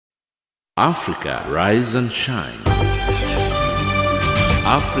Africa, rise and shine.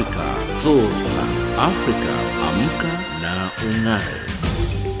 Africa, zorka. Africa, amka na ung'are.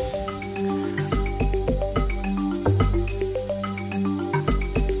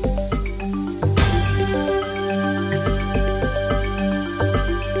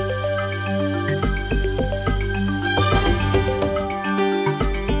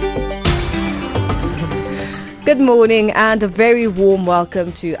 Good morning and a very warm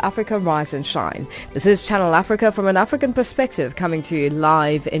welcome to Africa Rise and Shine. This is Channel Africa from an African perspective, coming to you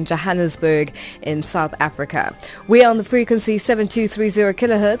live in Johannesburg in South Africa. We are on the frequency 7230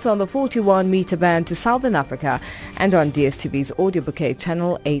 kilohertz on the 41 meter band to Southern Africa and on DSTV's audio bouquet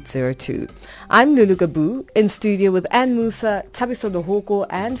channel 802. I'm Lulu Gabu in studio with Ann Musa, Tabiso Lohoko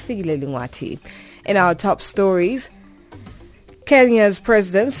and Figile Lingwati. In our top stories, Kenya's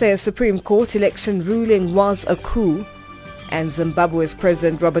president says Supreme Court election ruling was a coup, and Zimbabwe's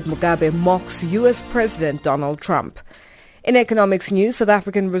President Robert Mugabe mocks US President Donald Trump. In economics news, South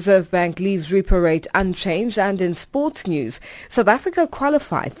African Reserve Bank leaves repo rate unchanged, and in sports news, South Africa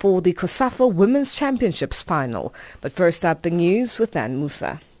qualify for the COSAFA Women's Championships final. But first up, the news with Ann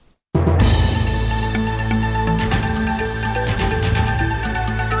Musa.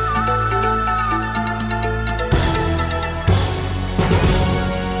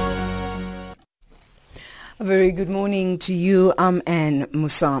 A very good morning to you. I'm Ann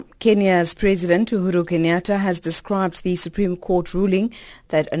Musa. Kenya's President Uhuru Kenyatta has described the Supreme Court ruling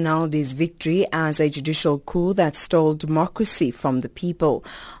that annulled his victory as a judicial coup that stole democracy from the people.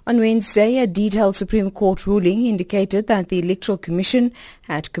 On Wednesday, a detailed Supreme Court ruling indicated that the Electoral Commission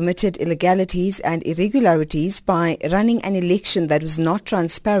had committed illegalities and irregularities by running an election that was not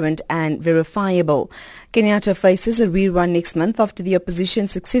transparent and verifiable. Kenyatta faces a rerun next month after the opposition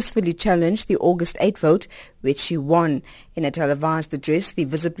successfully challenged the August 8 vote, which he won. In a televised address, the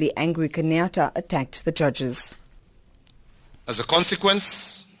visibly angry Kenyatta attacked the judges. As a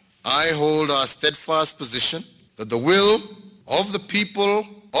consequence, I hold our steadfast position that the will of the people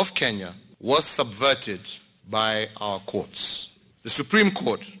of Kenya was subverted by our courts. The Supreme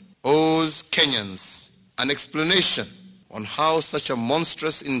Court owes Kenyans an explanation on how such a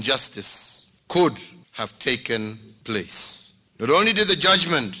monstrous injustice could have taken place. Not only did the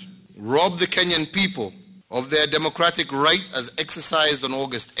judgment rob the Kenyan people of their democratic right as exercised on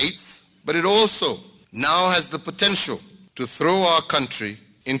August 8th, but it also now has the potential to throw our country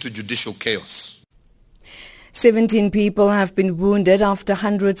into judicial chaos. 17 people have been wounded after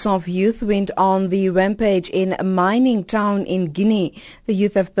hundreds of youth went on the rampage in a mining town in Guinea. The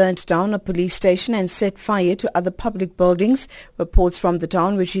youth have burnt down a police station and set fire to other public buildings. Reports from the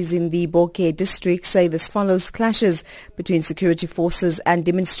town, which is in the Bokeh district, say this follows clashes between security forces and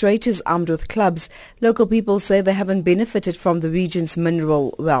demonstrators armed with clubs. Local people say they haven't benefited from the region's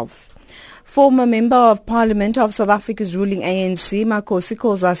mineral wealth. Former Member of Parliament of South Africa's ruling ANC, Makosi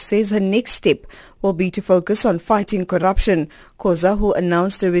Khoza, says her next step will be to focus on fighting corruption. Khoza, who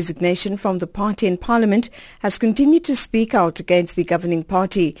announced a resignation from the party in Parliament, has continued to speak out against the governing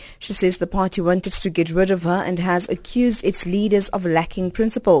party. She says the party wanted to get rid of her and has accused its leaders of lacking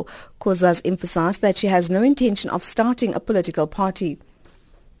principle. Khoza has emphasized that she has no intention of starting a political party.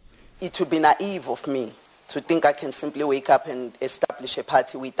 It would be naive of me to think I can simply wake up and establish a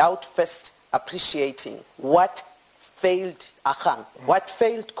party without first appreciating what failed Agang, what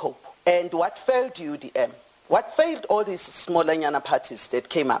failed COPE, and what failed UDM, what failed all these smaller Nyana parties that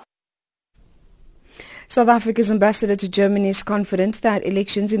came up. South Africa's ambassador to Germany is confident that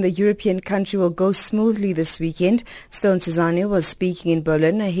elections in the European country will go smoothly this weekend. Stone Cesano was speaking in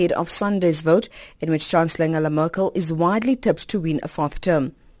Berlin ahead of Sunday's vote, in which Chancellor Angela Merkel is widely tipped to win a fourth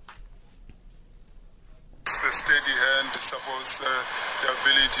term. The steady hand supports the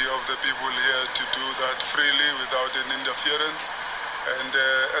ability of the people here to do that freely without any interference. And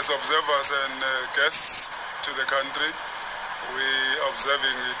as observers and guests to the country, we are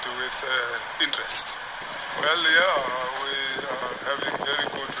observing it with interest. Well, yeah, we are having very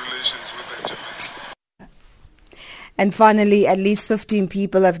good relations with the Germans. And finally, at least 15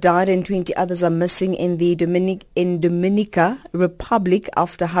 people have died and 20 others are missing in the Dominica Republic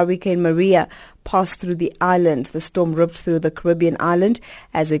after Hurricane Maria passed through the island. The storm ripped through the Caribbean island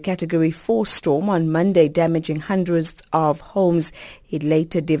as a Category 4 storm on Monday, damaging hundreds of homes. It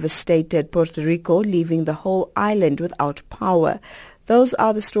later devastated Puerto Rico, leaving the whole island without power. Those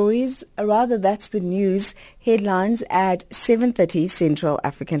are the stories, rather that's the news. Headlines at 7:30 Central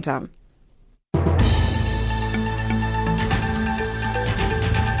African Time.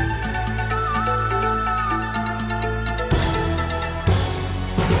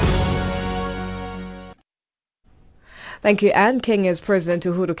 Thank you, Anne. Kenya's President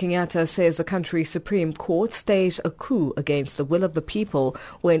Uhuru Kenyatta says the country's Supreme Court staged a coup against the will of the people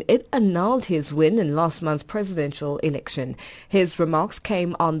when it annulled his win in last month's presidential election. His remarks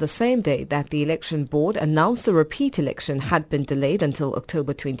came on the same day that the election board announced the repeat election had been delayed until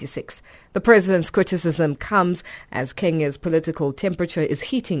October 26. The president's criticism comes as Kenya's political temperature is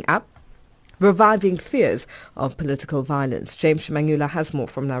heating up, reviving fears of political violence. James Shimanyula has more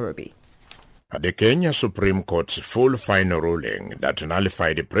from Nairobi. The Kenya Supreme Court's full final ruling that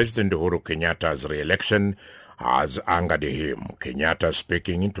nullified President Uhuru Kenyatta's re-election has angered him. Kenyatta,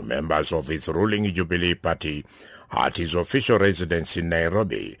 speaking to members of his ruling Jubilee Party at his official residence in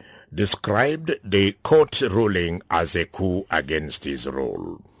Nairobi, described the court's ruling as a coup against his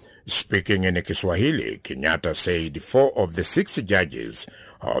rule. Speaking in Kiswahili, Kenyatta said 4 of the 6 judges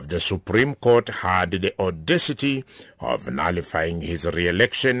of the Supreme Court had the audacity of nullifying his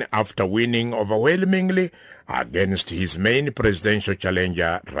re-election after winning overwhelmingly against his main presidential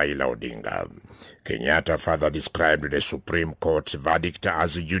challenger, Raila Odinga. Kenyatta further described the Supreme Court's verdict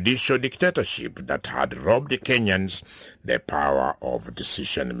as a judicial dictatorship that had robbed Kenyans the power of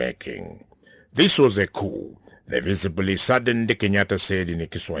decision-making. This was a coup. The visibly saddened Kenyatta said in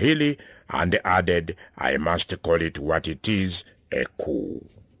Kiswahili and added, "I must call it what it is, a coup."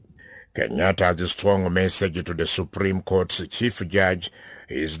 Kenyatta's strong message to the Supreme Court's chief judge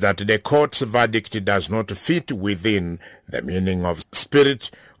is that the court's verdict does not fit within the meaning of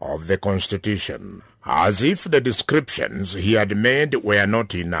spirit of the Constitution. As if the descriptions he had made were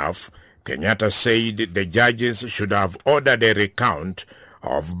not enough, Kenyatta said the judges should have ordered a recount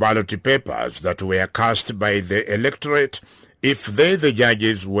of ballot papers that were cast by the electorate if they, the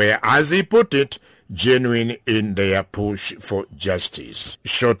judges, were, as he put it, genuine in their push for justice.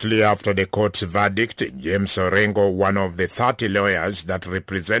 Shortly after the court's verdict, James Orengo, one of the 30 lawyers that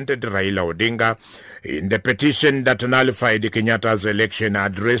represented Raila Odinga in the petition that nullified Kenyatta's election,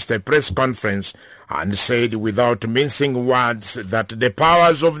 addressed a press conference and said without mincing words that the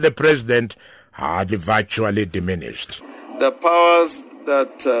powers of the president had virtually diminished. The powers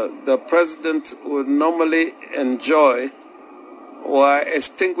that the president would normally enjoy were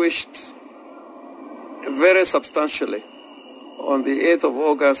extinguished very substantially on the 8th of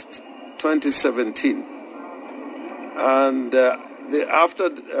August 2017. And after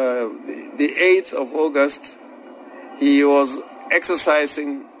the 8th of August, he was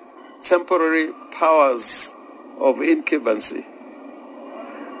exercising temporary powers of incumbency.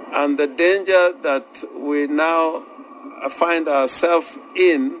 And the danger that we now find ourselves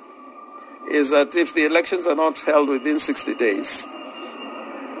in is that if the elections are not held within 60 days,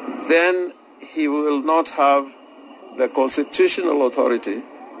 then he will not have the constitutional authority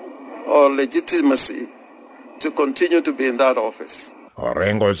or legitimacy to continue to be in that office.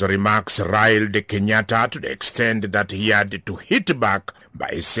 Orengo's remarks riled Kenyatta to the extent that he had to hit back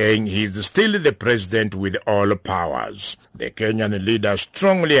by saying he is still the president with all powers. The Kenyan leader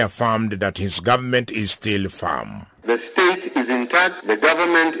strongly affirmed that his government is still firm. The state is intact, the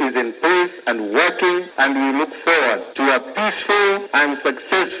government is in place and working, and we look forward to a peaceful and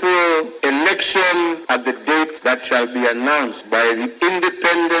successful election at the date that shall be announced by the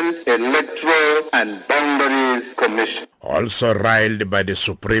Independent Electoral and Boundaries Commission. Also riled by the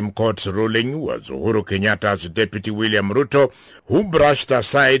Supreme Court's ruling was Uhuru Kenyatta's deputy William Ruto, who brushed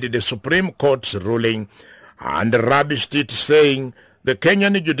aside the Supreme Court's ruling and rubbished it, saying the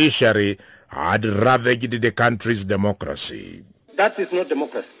Kenyan judiciary had ravaged the country's democracy. That is not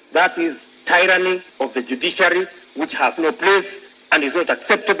democracy. That is tyranny of the judiciary, which has no place and is not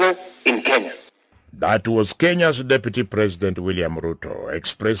acceptable in Kenya. That was Kenya's Deputy President William Ruto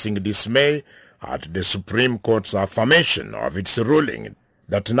expressing dismay at the Supreme Court's affirmation of its ruling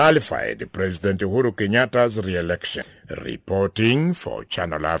that nullified President Uhuru Kenyatta's re-election. Reporting for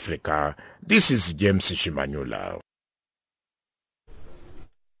Channel Africa, this is James Shimanyula.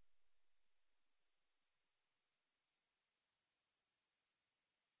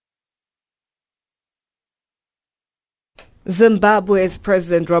 Zimbabwe's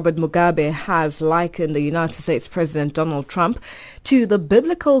President Robert Mugabe has likened the United States President Donald Trump to the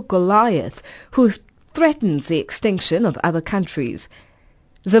biblical Goliath who threatens the extinction of other countries.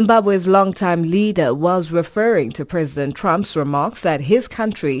 Zimbabwe's longtime leader was referring to President Trump's remarks that his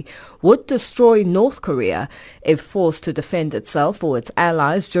country would destroy North Korea if forced to defend itself or its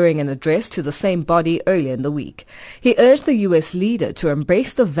allies during an address to the same body earlier in the week. He urged the U.S. leader to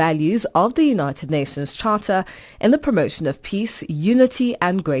embrace the values of the United Nations Charter in the promotion of peace, unity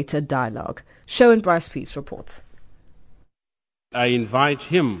and greater dialogue. Show and Bryce Peace reports. I invite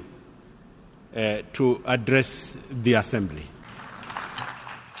him to address the Assembly.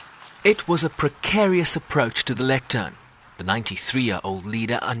 It was a precarious approach to the lectern. The 93-year-old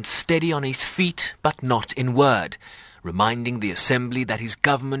leader unsteady on his feet but not in word, reminding the Assembly that his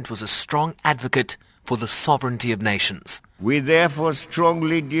government was a strong advocate for the sovereignty of nations. We therefore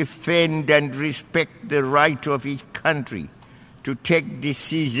strongly defend and respect the right of each country to take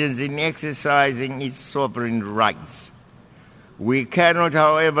decisions in exercising its sovereign rights. We cannot,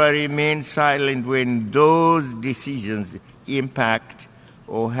 however, remain silent when those decisions impact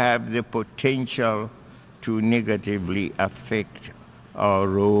or have the potential to negatively affect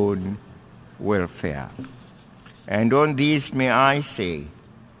our own welfare. And on this, may I say,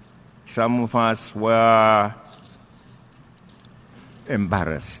 some of us were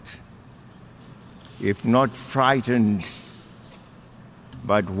embarrassed, if not frightened,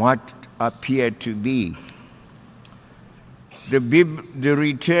 but what appeared to be the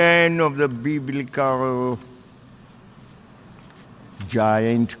return of the biblical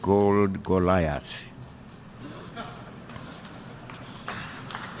giant called Goliath.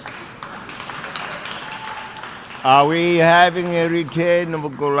 Are we having a return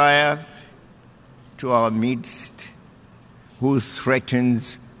of Goliath to our midst, who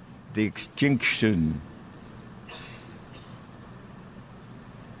threatens the extinction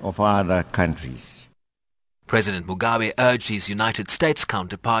of other countries? President Mugabe urged his United States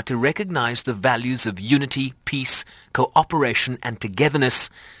counterpart to recognize the values of unity, peace, cooperation and togetherness,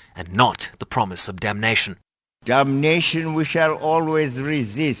 and not the promise of damnation. Damnation we shall always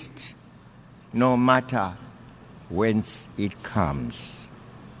resist, no matter whence it comes.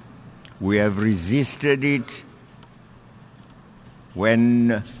 We have resisted it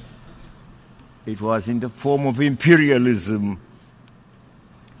when it was in the form of imperialism,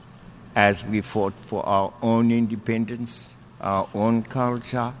 as we fought for our own independence, our own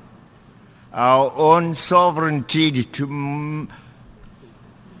culture, our own sovereignty to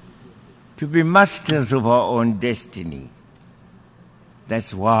be masters of our own destiny.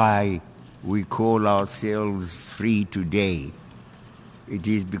 That's why we call ourselves free today. It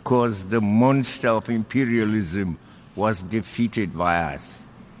is because the monster of imperialism was defeated by us.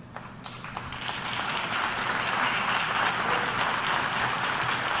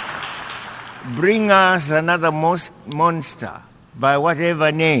 Bring us another monster, by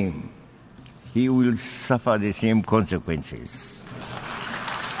whatever name, he will suffer the same consequences.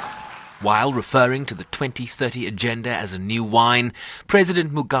 While referring to the 2030 agenda as a new wine,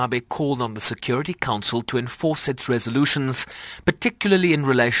 President Mugabe called on the Security Council to enforce its resolutions, particularly in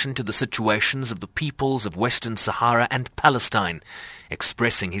relation to the situations of the peoples of Western Sahara and Palestine,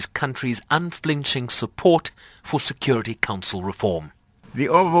 expressing his country's unflinching support for Security Council reform. The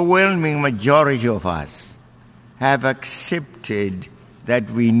overwhelming majority of us have accepted that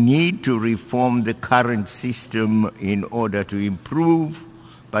we need to reform the current system in order to improve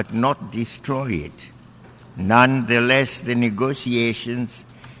but not destroy it. Nonetheless, the negotiations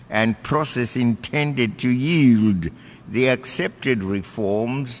and process intended to yield the accepted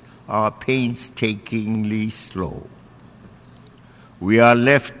reforms are painstakingly slow. We are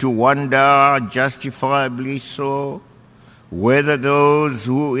left to wonder, justifiably so, whether those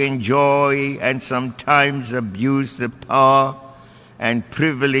who enjoy and sometimes abuse the power and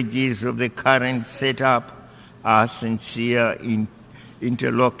privileges of the current setup are sincere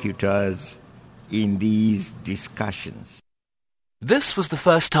interlocutors in these discussions. This was the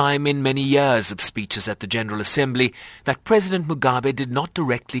first time in many years of speeches at the General Assembly that President Mugabe did not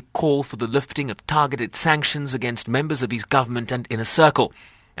directly call for the lifting of targeted sanctions against members of his government and inner circle.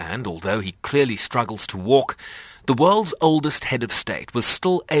 And although he clearly struggles to walk, the world's oldest head of state was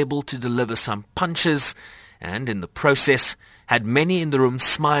still able to deliver some punches and, in the process, had many in the room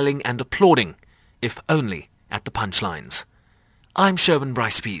smiling and applauding, if only at the punchlines. I'm Sherwin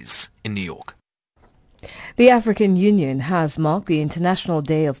Bryce-Pease in New York. The African Union has marked the International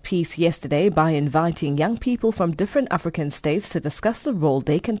Day of Peace yesterday by inviting young people from different African states to discuss the role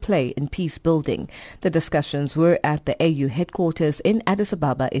they can play in peace building. The discussions were at the AU headquarters in Addis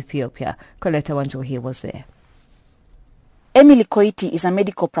Ababa, Ethiopia. Coletta Wanjohi was there. Emily Koiti is a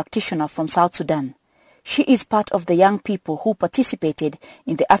medical practitioner from South Sudan. She is part of the young people who participated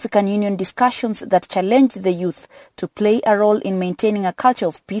in the African Union discussions that challenged the youth to play a role in maintaining a culture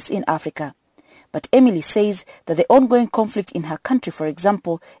of peace in Africa. But Emily says that the ongoing conflict in her country, for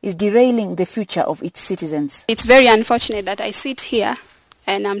example, is derailing the future of its citizens. It's very unfortunate that I sit here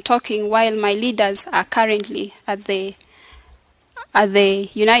and I'm talking while my leaders are currently at the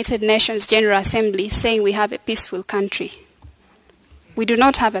United Nations General Assembly saying we have a peaceful country. We do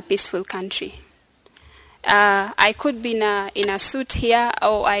not have a peaceful country. I could be in a suit here,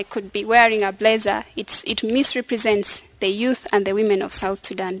 or I could be wearing a blazer. It misrepresents the youth and the women of South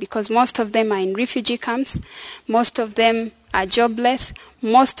Sudan, because most of them are in refugee camps, most of them are jobless,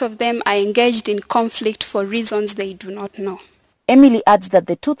 most of them are engaged in conflict for reasons they do not know. Emily adds that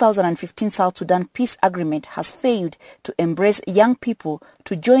the 2015 South Sudan peace agreement has failed to embrace young people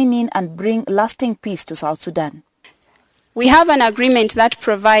to join in and bring lasting peace to South Sudan. We have an agreement that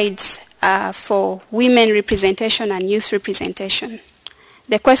provides for women representation and youth representation.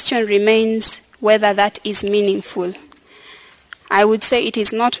 The question remains whether that is meaningful. I would say it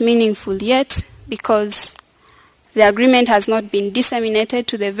is not meaningful yet, because the agreement has not been disseminated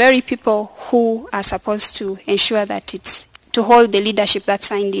to the very people who are supposed to ensure that to hold the leadership that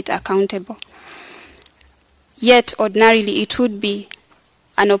signed it accountable. Yet, ordinarily, it would be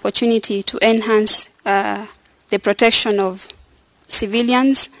an opportunity to enhance the protection of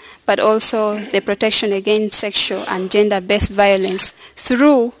civilians, but also the protection against sexual and gender-based violence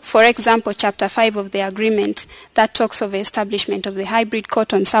through, for example, Chapter 5 of the agreement that talks of the establishment of the hybrid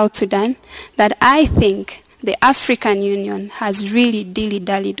court on South Sudan, that I think the African Union has really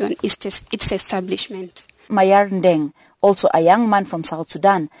dilly-dallied on its establishment. Mayar Ndeng, also a young man from South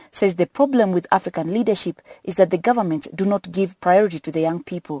Sudan, says the problem with African leadership is that the governments do not give priority to the young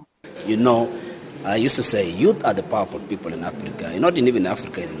people. You know, I used to say youth are the powerful people in Africa, not even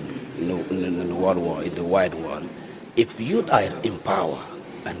Africa, in the world, in the wide world. If youth are in power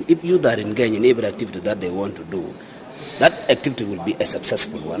and if youth are engaged in every activity that they want to do, that activity will be a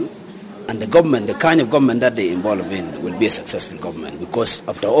successful one. And the government, the kind of government that they involve in, will be a successful government, because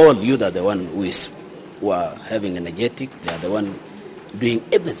after all, youth are the one who are having energetic, they are the one doing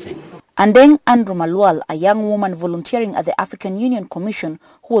everything. Andeng Andrew Malwal, a young woman volunteering at the African Union Commission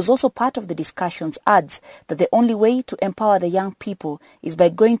who was also part of the discussions, adds that the only way to empower the young people is by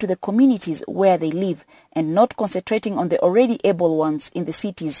going to the communities where they live and not concentrating on the already able ones in the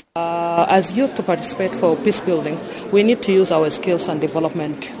cities. As youth to participate for peace building, we need to use our skills and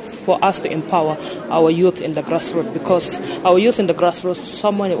development for us to empower our youth in the grassroots, because our youth in the grassroots,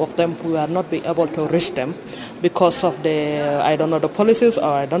 so many of them, we are not being able to reach them because of the policies,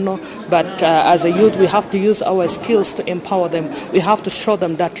 or but as a youth we have to use our skills to empower them. We have to show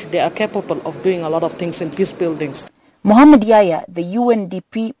them that they are capable of doing a lot of things in peace buildings. Mohamed Yaya, the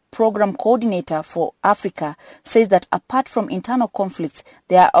UNDP Program Coordinator for Africa, says that apart from internal conflicts,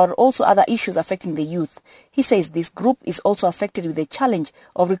 there are also other issues affecting the youth. He says this group is also affected with the challenge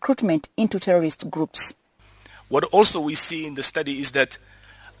of recruitment into terrorist groups. What also we see in the study is that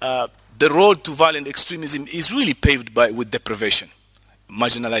the road to violent extremism is really paved with deprivation,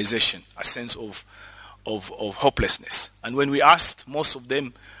 marginalization, a sense of hopelessness. And when we asked most of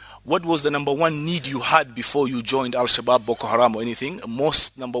them, what was the number one need you had before you joined Al-Shabaab, Boko Haram or anything?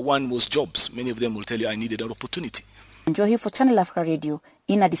 Most number one was jobs. Many of them will tell you, I needed an opportunity. Johi for Channel Africa Radio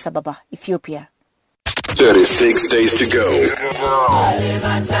in Addis Ababa, Ethiopia. 36 days to go to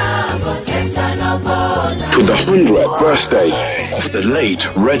the 100th birthday of the late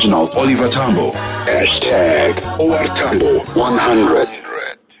Reginald Oliver Tambo. #ORTambo100.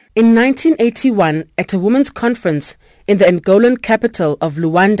 In 1981, at a women's conference in the Angolan capital of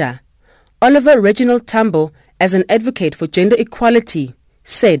Luanda, Oliver Reginald Tambo, as an advocate for gender equality,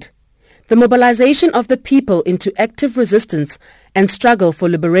 said, "The mobilization of the people into active resistance and struggle for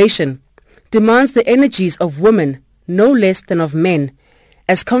liberation demands the energies of women no less than of men,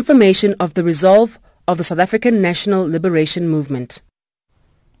 as confirmation of the resolve of the South African National Liberation Movement."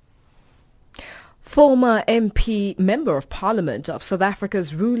 Former MP Member of Parliament of South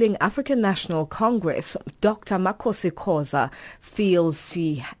Africa's ruling African National Congress, Dr. Makosi Khoza, feels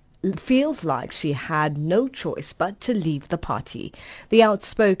like she had no choice but to leave the party. The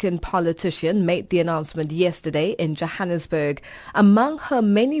outspoken politician made the announcement yesterday in Johannesburg. Among her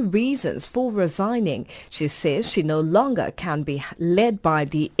many reasons for resigning, she says she no longer can be led by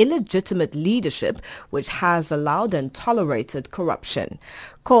the illegitimate leadership which has allowed and tolerated corruption.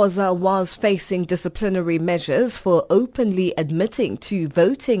 Khoza was facing disciplinary measures for openly admitting to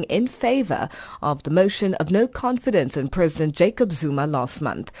voting in favor of the motion of no confidence in President Jacob Zuma last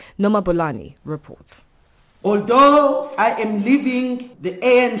month. Noma Bolani reports. Although I am leaving the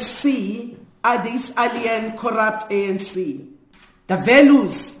ANC, this alien corrupt ANC, the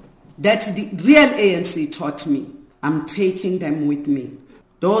values that the real ANC taught me, I'm taking them with me.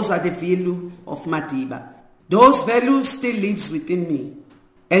 Those are the values of Madiba. Those values still lives within me.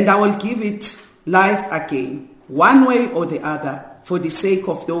 And I will give it life again, one way or the other, for the sake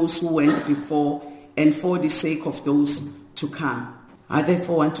of those who went before and for the sake of those to come. I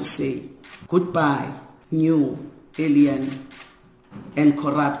therefore want to say goodbye, new, alien, and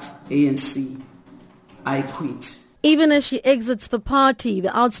corrupt ANC. I quit. Even as she exits the party,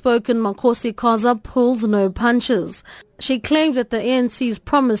 the outspoken Makhosi Khoza pulls no punches. She claims that the ANC's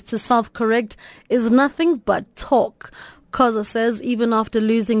promise to self-correct is nothing but talk. Khoza says even after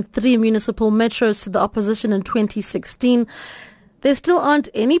losing 3 municipal metros to the opposition in 2016, there still aren't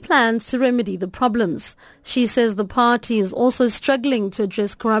any plans to remedy the problems. She says the party is also struggling to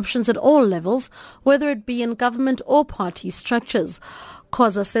address corruptions at all levels, whether it be in government or party structures.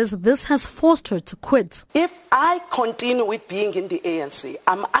 Khoza says this has forced her to quit. If I continue with being in the ANC,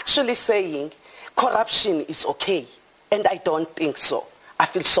 I'm actually saying corruption is okay, and I don't think so. I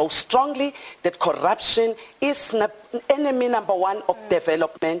feel so strongly that corruption is enemy number one of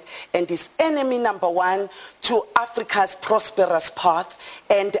development and is enemy number one to Africa's prosperous path,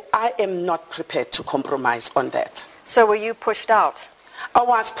 and I am not prepared to compromise on that. So were you pushed out? I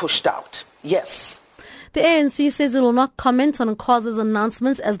was pushed out, yes. The ANC says it will not comment on Khoza's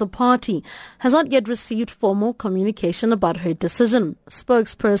announcements as the party has not yet received formal communication about her decision.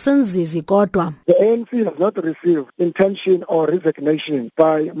 Spokesperson Zizi Godwa. The ANC has not received intention or resignation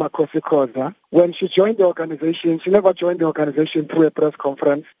by Makhosi Khoza. When she joined the organization, she never joined the organization through a press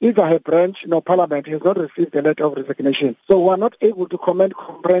conference. Neither her branch nor parliament has not received a letter of resignation. So we are not able to comment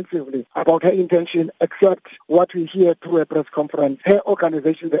comprehensively about her intention except what we hear through a press conference. Her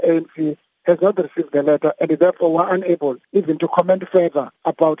organization, the ANC, has not received the letter, and therefore were unable even to comment further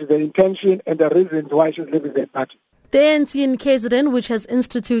about the intention and the reasons why she's leaving the party. The ANC in KZN, which has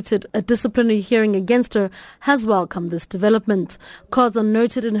instituted a disciplinary hearing against her, has welcomed this development. Khoza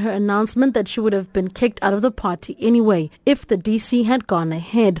noted in her announcement that she would have been kicked out of the party anyway if the DC had gone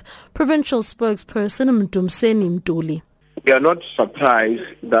ahead. Provincial spokesperson Mdumseni Mduli. We are not surprised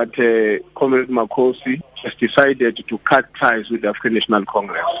that Comrade Makhosi has decided to cut ties with the African National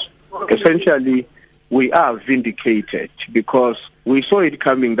Congress. Essentially, we are vindicated because we saw it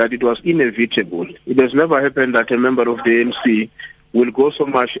coming that it was inevitable. It has never happened that a member of the ANC will go so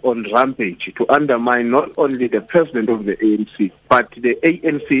much on rampage to undermine not only the president of the ANC, but the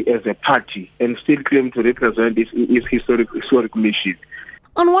ANC as a party and still claim to represent its historic mission.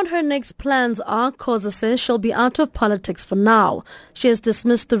 On what her next plans are, Khoza says she'll be out of politics for now. She has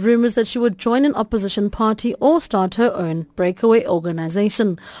dismissed the rumors that she would join an opposition party or start her own breakaway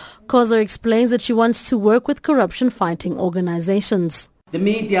organization. Khoza explains that she wants to work with corruption-fighting organizations. The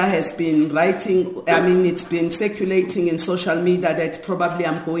media has been writing, it's been circulating in social media that probably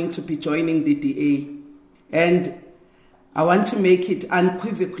I'm going to be joining the DA. And I want to make it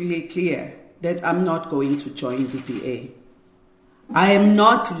unequivocally clear that I'm not going to join the DA. I am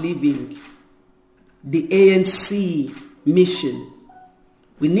not leaving the ANC mission.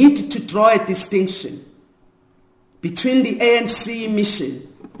 We need to draw a distinction between the ANC mission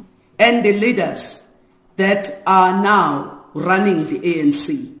and the leaders that are now running the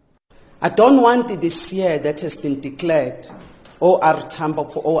ANC. I don't want this year that has been declared OR Tambo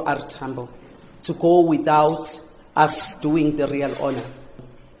for OR Tambo to go without us doing the real honor.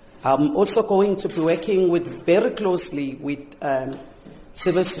 I'm also going to be working very closely with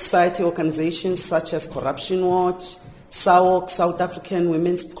civil society organizations such as Corruption Watch, SAWOC, South African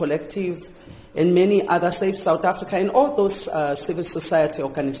Women's Collective, and many other, Save South Africa, and all those civil society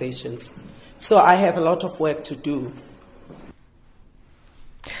organizations. So I have a lot of work to do.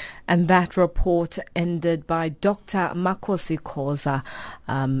 And that report ended by Dr. Makhosi Khoza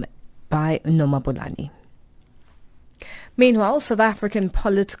by Noma Bolani. Meanwhile, South African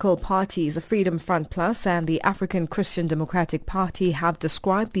political parties, the Freedom Front Plus and the African Christian Democratic Party, have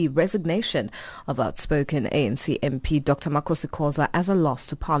described the resignation of outspoken ANC MP Dr. Makhosi Khoza as a loss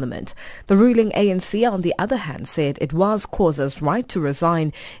to Parliament. The ruling ANC, on the other hand, said it was Khoza's right to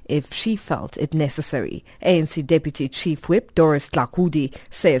resign if she felt it necessary. ANC Deputy Chief Whip Doris Tlakudi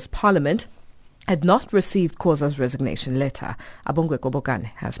says Parliament had not received Khoza's resignation letter. Abongwe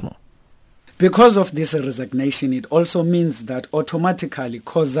Kobokane has more. Because of this resignation, it also means that automatically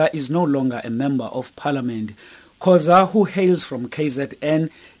Khoza is no longer a member of parliament. Khoza, who hails from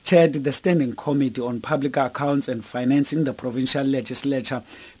KZN, chaired the Standing Committee on Public Accounts and Finance in the provincial legislature.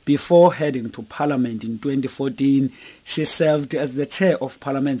 Before heading to Parliament in 2014, she served as the chair of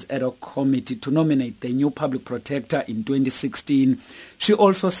Parliament's ad hoc committee to nominate the new public protector in 2016. She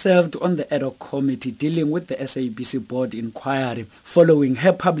also served on the ad hoc committee dealing with the SABC board inquiry. Following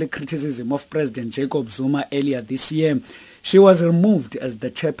her public criticism of President Jacob Zuma earlier this year, she was removed as the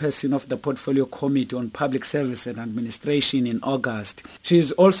chairperson of the Portfolio Committee on Public Service and Administration in August. She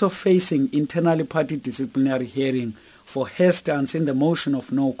is also facing internally party disciplinary hearing for her stance in the motion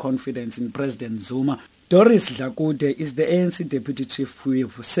of no confidence in President Zuma. Doris Tlakudi is the ANC Deputy Chief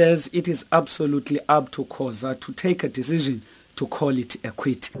Whip, who says it is absolutely up to Khoza to take a decision to call it a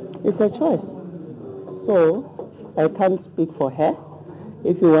quit. It's a choice. So I can't speak for her.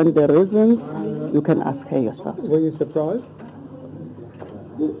 If you want the reasons, you can ask her yourself. Were you surprised?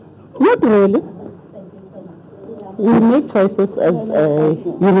 Not really. We make choices as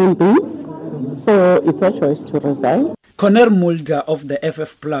human beings, so it's a choice to resign. Conner Mulder of the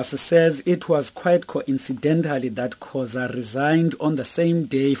FF Plus says it was quite coincidentally that Khoza resigned on the same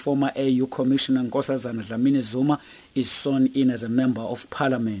day former AU Commissioner Nkosazana Dlamini-Zuma is sworn in as a member of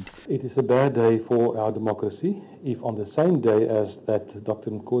parliament. It is a bad day for our democracy if on the same day as that Dr.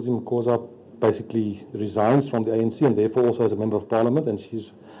 Nkosi Mkosa basically resigns from the ANC and therefore also as a member of parliament, and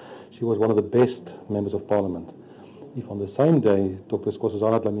she was one of the best members of parliament. If on the same day Dr.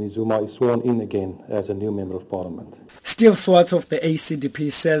 Nkosazana Dlamini-Zuma is sworn in again as a new member of parliament. Steve Swartz of the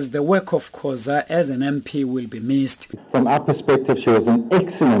ACDP says the work of Khoza as an MP will be missed. From our perspective, she was an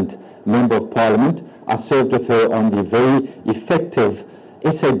excellent member of parliament. I served with her on the very effective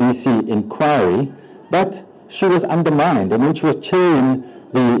SABC inquiry, but she was undermined. And when she was chairing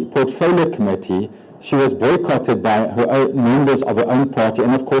the portfolio committee, she was boycotted by her own members of her own party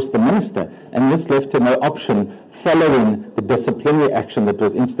and, of course, the minister. And this left her no option following the disciplinary action that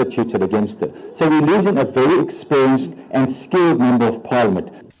was instituted against her. So we're losing a very experienced and skilled member of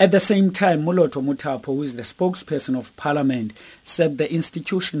parliament. At the same time, Moloto Muthapo, who is the spokesperson of Parliament, said the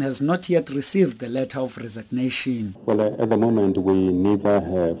institution has not yet received the letter of resignation. Well, at the moment, we neither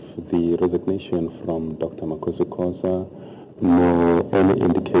have the resignation from Dr. Nkosi Khoza nor any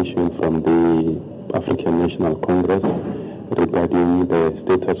indication from the African National Congress regarding the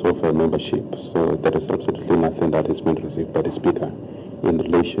status of her membership. So there is absolutely nothing that has been received by the Speaker in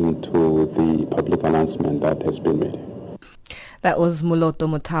relation to the public announcement that has been made. That was Moloto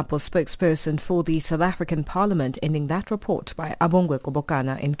Muthapo, spokesperson for the South African Parliament, ending that report by Abongwe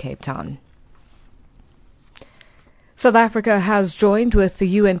Kobokana in Cape Town. South Africa has joined with the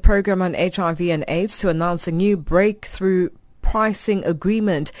UN Programme on HIV and AIDS to announce a new breakthrough pricing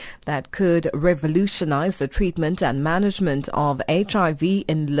agreement that could revolutionize the treatment and management of HIV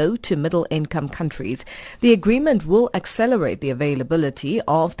in low to middle income countries. The agreement will accelerate the availability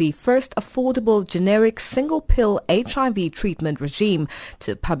of the first affordable generic single pill HIV treatment regime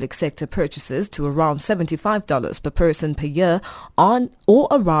to public sector purchases to around $75 per person per year on or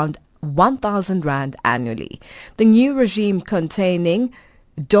around 1,000 rand annually. The new regime containing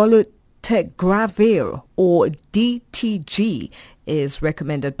dolutegravir or DTG is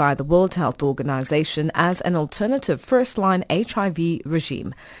recommended by the World Health Organization as an alternative first-line HIV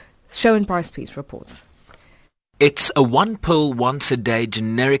regime. Sharon Price-Peace reports. It's a one-pill, once-a-day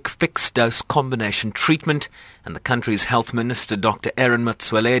generic fixed-dose combination treatment, and the country's health minister, Dr. Aaron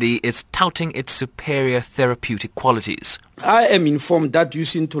Motsoaledi, is touting its superior therapeutic qualities. I am informed that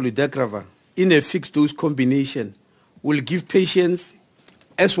using dolutegravir in a fixed-dose combination will give patients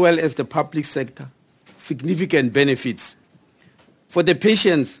as well as the public sector significant benefits. For the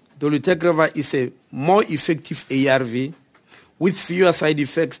patients, dolutegravir is a more effective ARV with fewer side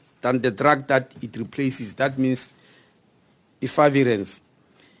effects than the drug that it replaces. That means efavirenz.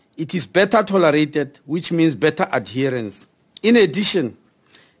 It is better tolerated, which means better adherence. In addition,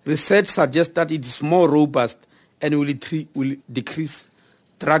 research suggests that it is more robust and will decrease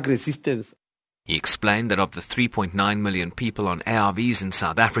drug resistance. He explained that of the 3.9 million people on ARVs in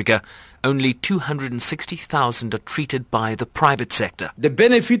South Africa, only 260,000 are treated by the private sector. The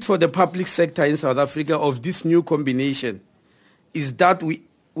benefit for the public sector in South Africa of this new combination is that we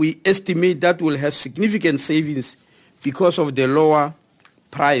estimate that will have significant savings because of the lower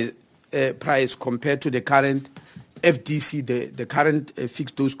price compared to the current FDC, the current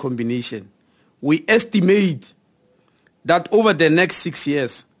fixed-dose combination. We estimate that over the next 6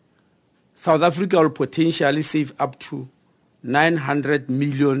 years, South Africa will potentially save up to $900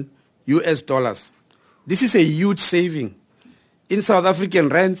 million. This is a huge saving. In South African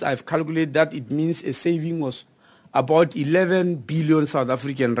rands, I've calculated that it means a saving was about 11 billion South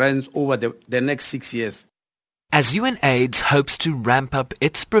African rands over the next 6 years. As UNAIDS hopes to ramp up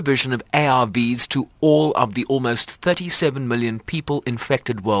its provision of ARVs to all of the almost 37 million people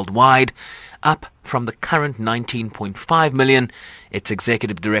infected worldwide, up from the current 19.5 million, its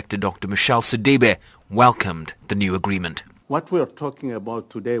executive director, Dr. Michelle Sidibe, welcomed the new agreement. What we are talking about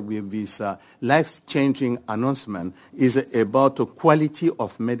today with this life-changing announcement is about the quality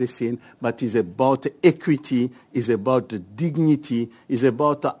of medicine, but is about equity, is about dignity, is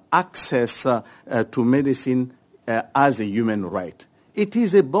about access to medicine as a human right. It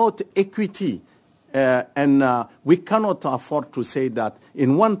is about equity, and we cannot afford to say that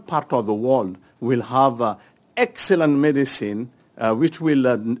in one part of the world we'll have excellent medicine which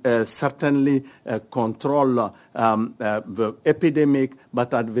will certainly control the epidemic,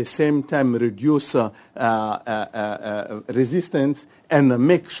 but at the same time reduce resistance and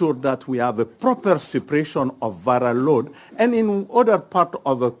make sure that we have a proper suppression of viral load. And in other part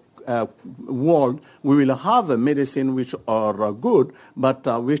of the world, we will have a medicine which are good, but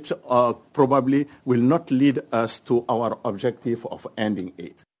which probably will not lead us to our objective of ending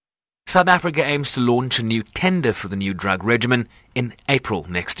AIDS. South Africa aims to launch a new tender for the new drug regimen in April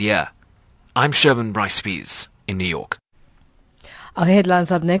next year. I'm Sherman Bryce-Spears in New York. Our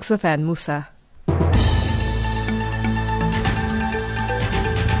headlines up next with Ann Musa.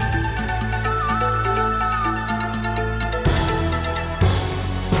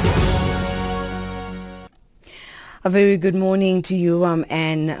 A very good morning to you. I'm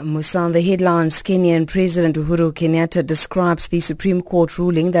Anne Musa. The headlines: Kenyan President Uhuru Kenyatta describes the Supreme Court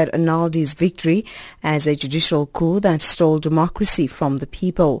ruling that annulled his victory as a judicial coup that stole democracy from the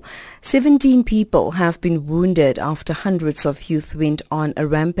people. 17 people have been wounded after hundreds of youth went on a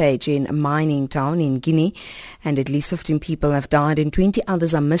rampage in a mining town in Guinea, and at least 15 people have died and 20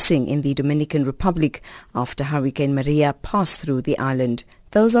 others are missing in the Dominican Republic after Hurricane Maria passed through the island.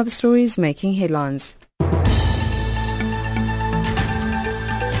 Those are the stories making headlines.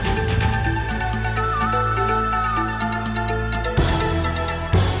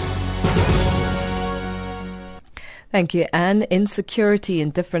 Thank you, Anne. Insecurity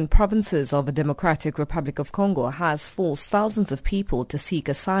in different provinces of the Democratic Republic of Congo has forced thousands of people to seek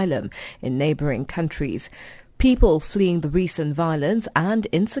asylum in neighboring countries. People fleeing the recent violence and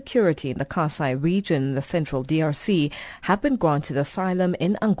insecurity in the Kasai region in the central DRC have been granted asylum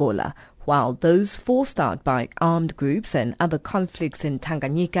in Angola, while those forced out by armed groups and other conflicts in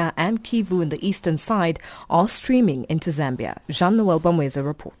Tanganyika and Kivu in the eastern side are streaming into Zambia. Jean-Noel Bamweza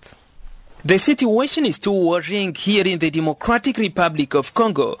reports. The situation is too worrying here in the Democratic Republic of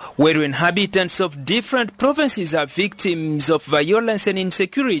Congo, where inhabitants of different provinces are victims of violence and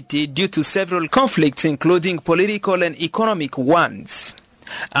insecurity due to several conflicts, including political and economic ones.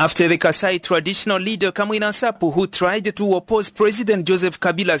 After the Kasai traditional leader Kamwina Nsapu, who tried to oppose President Joseph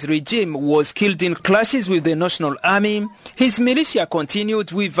Kabila's regime, was killed in clashes with the National Army, his militia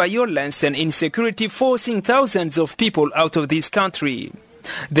continued with violence and insecurity, forcing thousands of people out of this country.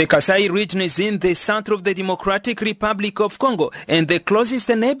 The Kasai region is in the center of the Democratic Republic of Congo and the closest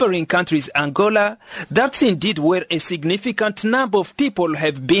neighboring country is Angola. That's indeed where a significant number of people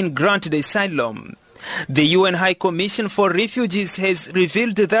have been granted asylum. The UN High Commission for Refugees has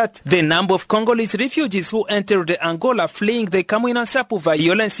revealed that the number of Congolese refugees who entered Angola fleeing the Kamwina Nsapu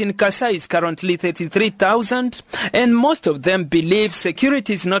violence in Kasai is currently 33,000, and most of them believe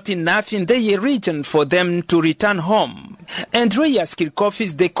security is not enough in the region for them to return home. Andreas Kirchhoff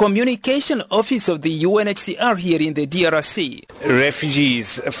is the communication office of the UNHCR here in the DRC.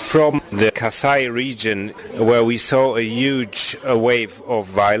 Refugees from the Kasai region, where we saw a huge wave of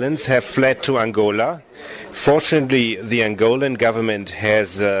violence, have fled to Angola. Fortunately, the Angolan government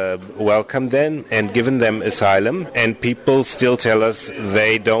has welcomed them and given them asylum, and people still tell us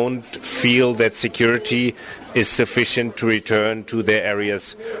they don't feel that security is sufficient to return to their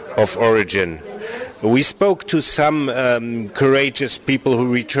areas of origin. We spoke to some courageous people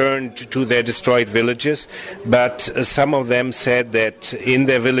who returned to their destroyed villages, but some of them said that in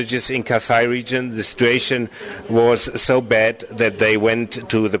their villages in Kasai region the situation was so bad that they went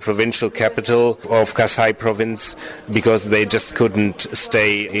to the provincial capital of Kasai province because they just couldn't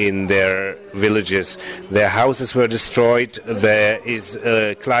stay in their villages. Their houses were destroyed. There is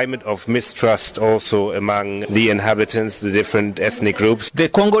a climate of mistrust also among the inhabitants, the different ethnic groups. The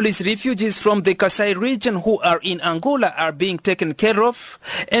Congolese refugees from the Kasai region who are in Angola are being taken care of,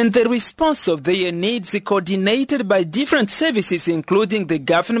 and the response of their needs is coordinated by different services including the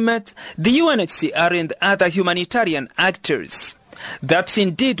government, the UNHCR and other humanitarian actors. That's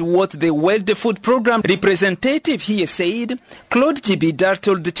indeed what the World Food Programme representative here said. Claude Jibidar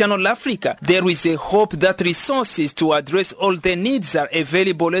told Channel Africa there is a hope that resources to address all the needs are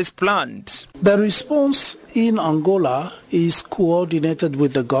available as planned. The response in Angola is coordinated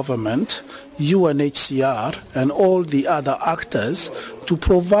with the government, UNHCR and all the other actors to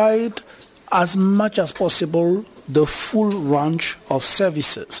provide as much as possible the full range of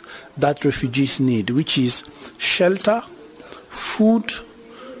services that refugees need, which is shelter, food,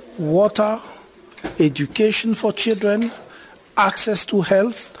 water, education for children, access to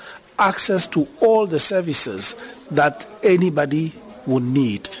health, access to all the services that anybody would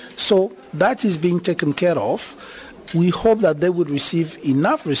need. So that is being taken care of. we hope that they would receive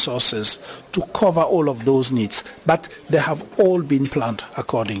enough resources to cover all of those needs. But they have all been planned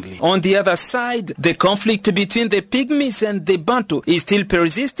accordingly. On the other side, the conflict between the Pygmies and the Bantu is still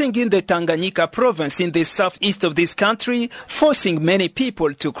persisting in the Tanganyika province in the southeast of this country, forcing many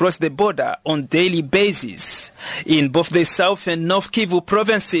people to cross the border on daily basis. In both the South and North Kivu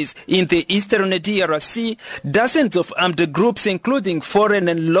provinces in the eastern DRC, dozens of armed groups, including foreign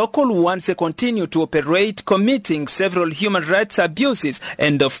and local ones, continue to operate, committing several human rights abuses,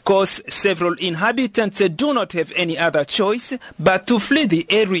 and of course several inhabitants do not have any other choice but to flee the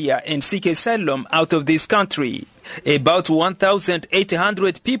area and seek asylum out of this country. About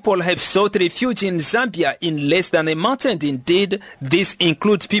 1,800 people have sought refuge in Zambia in less than a month, and indeed this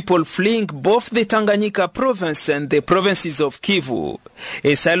includes people fleeing both the Tanganyika province and the provinces of Kivu.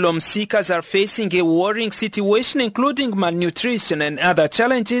 Asylum seekers are facing a worrying situation, including malnutrition and other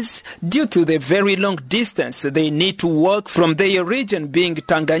challenges due to the very long distance they need to walk from their region, being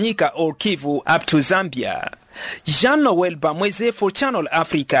Tanganyika or Kivu, up to Zambia. Jean-Noel Bamweze for Channel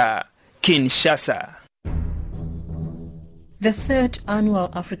Africa, Kinshasa. The third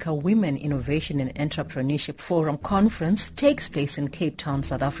annual Africa Women Innovation and Entrepreneurship Forum conference takes place in Cape Town,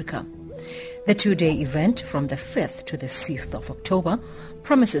 South Africa. The two-day event from the 5th to the 6th of October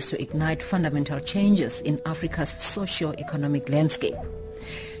promises to ignite fundamental changes in Africa's socio-economic landscape.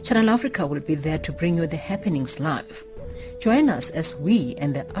 Channel Africa will be there to bring you the happenings live. Join us as we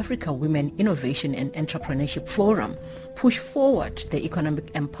and the Africa Women Innovation and Entrepreneurship Forum push forward the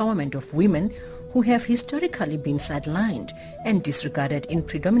economic empowerment of women who have historically been sidelined and disregarded in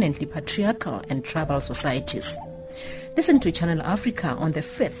predominantly patriarchal and tribal societies. Listen to Channel Africa on the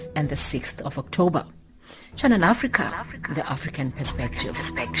 5th and the 6th of October. Channel Africa, the African perspective.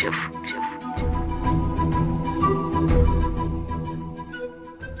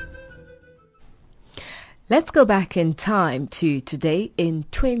 Let's go back in time to today in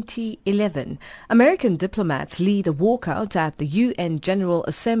 2011. American diplomats lead a walkout at the UN General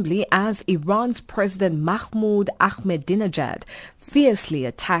Assembly as Iran's President Mahmoud Ahmadinejad fiercely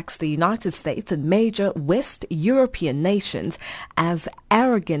attacks the United States and major West European nations as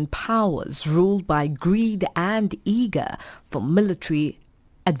arrogant powers ruled by greed and eager for military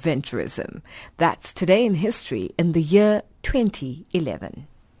adventurism. That's Today in History in the year 2011.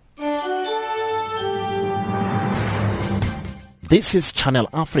 This is Channel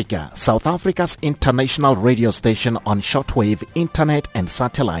Africa, South Africa's international radio station on shortwave, internet and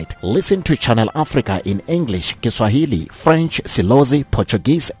satellite. Listen to Channel Africa in English, Kiswahili, French, Silozi,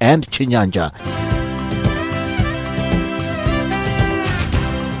 Portuguese and Chinyanja.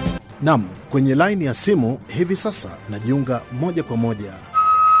 Naam, kwenye line ya simu hivi sasa najiunga moja kwa moja.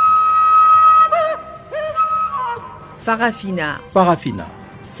 Farafina.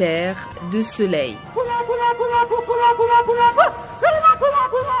 Terre de soleil.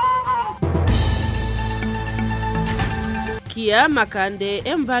 Kia Makande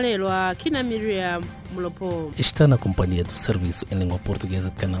Embalelwa Kina Miriam Mulopo. Está na companhia do Serviço em Língua Portuguesa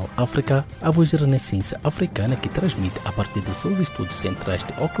do Canal África, a voz da Renascença Africana que transmite a partir dos seus estúdios centrais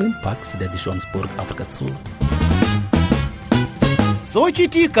de Auckland Park, cidade de Johannesburg, África do Sul.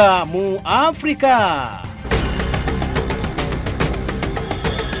 Zochitika mu África.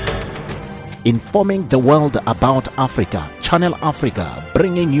 Informing the world about Africa, Channel Africa,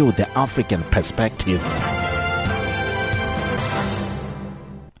 bringing you the African perspective.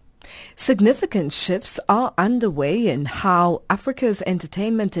 Significant shifts are underway in how Africa's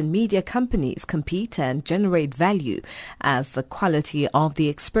entertainment and media companies compete and generate value as the quality of the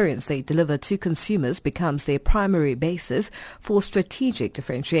experience they deliver to consumers becomes their primary basis for strategic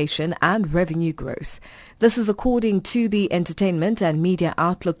differentiation and revenue growth. This is according to the Entertainment and Media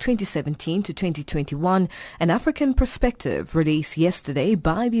Outlook 2017 to 2021, an African perspective released yesterday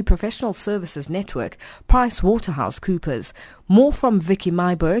by the professional services network PricewaterhouseCoopers. More from Vicky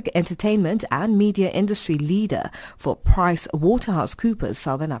Myberg, entertainment and media industry leader for PricewaterhouseCoopers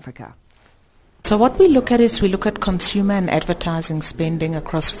Southern Africa. So what we look at is we look at consumer and advertising spending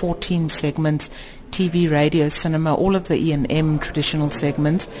across 14 segments, TV, radio, cinema, all of the E&M traditional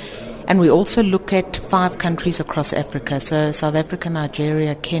segments. And we also look at 5 countries across Africa, so South Africa,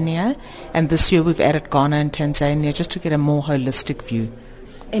 Nigeria, Kenya, and this year we've added Ghana and Tanzania just to get a more holistic view.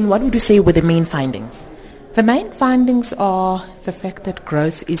 And what would you say were the main findings? The main findings are the fact that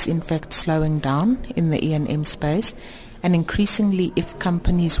growth is in fact slowing down in the E&M space, and increasingly if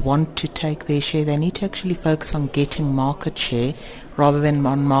companies want to take their share, they need to actually focus on getting market share rather than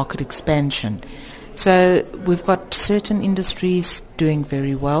on market expansion. So we've got certain industries doing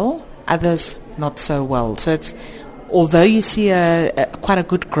very well, others not so well. So it's, although you see quite a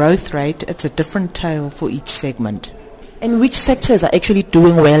good growth rate, it's a different tale for each segment. And which sectors are actually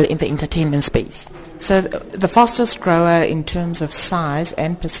doing well in the entertainment space? So the fastest grower in terms of size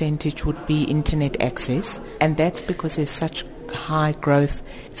and percentage would be internet access, and that's because there's such high growth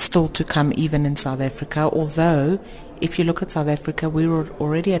still to come even in South Africa, although if you look at South Africa, we're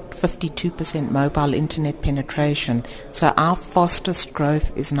already at 52% mobile internet penetration, so our fastest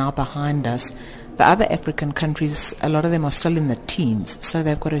growth is now behind us. The other African countries, a lot of them are still in the teens, so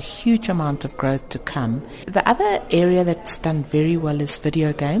they've got a huge amount of growth to come. The other area that's done very well is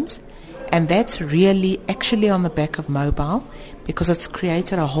video games, and that's really actually on the back of mobile because it's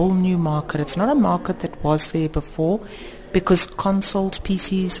created a whole new market. It's not a market that was there before because consoles,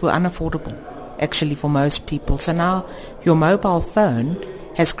 PCs were unaffordable actually for most people. So now your mobile phone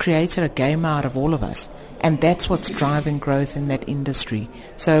has created a game out of all of us. And that's what's driving growth in that industry.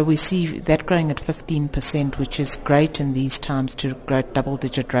 So we see that growing at 15%, which is great in these times to grow at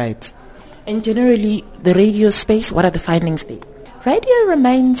double-digit rates. And generally, the radio space, what are the findings there? Radio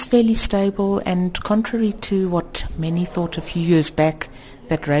remains fairly stable, and contrary to what many thought a few years back,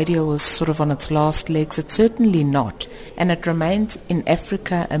 that radio was sort of on its last legs, it's certainly not. And it remains in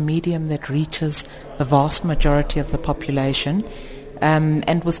Africa a medium that reaches the vast majority of the population.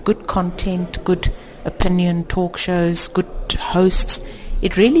 And with good content, good opinion, talk shows, good hosts,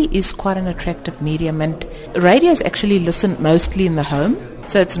 it really is quite an attractive medium. And radio is actually listened mostly in the home,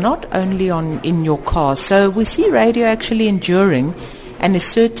 so it's not only in your car. So we see radio actually enduring and is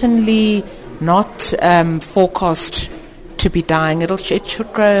certainly not forecast to be dying. It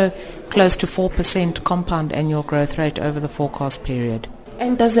should grow close to 4% compound annual growth rate over the forecast period.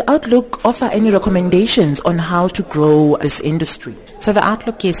 And does the Outlook offer any recommendations on how to grow this industry? So the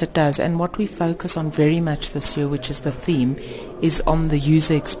Outlook, yes, it does. And what we focus on very much this year, which is the theme, is on the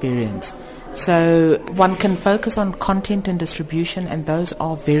user experience. So one can focus on content and distribution, and those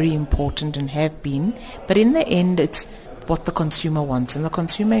are very important and have been. But in the end, it's what the consumer wants. And the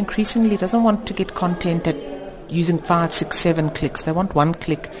consumer increasingly doesn't want to get content at using 5, 6, 7 clicks. They want one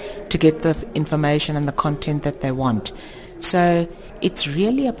click to get the information and the content that they want. So it's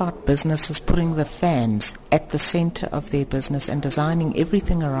really about businesses putting the fans at the center of their business and designing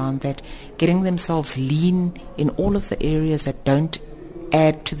everything around that, getting themselves lean in all of the areas that don't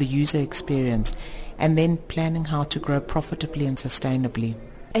add to the user experience, and then planning how to grow profitably and sustainably.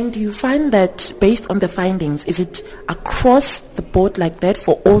 And do you find that based on the findings, is it across the board like that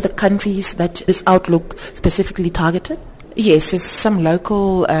for all the countries that this Outlook specifically targeted? Yes, there's some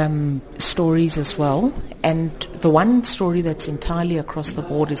local stories as well. And the one story that's entirely across the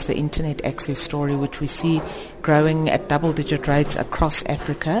board is the internet access story, which we see growing at double-digit rates across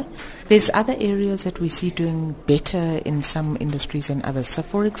Africa. There's other areas that we see doing better in some industries than others. So,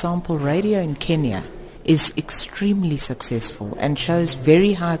 for example, radio in Kenya is extremely successful and shows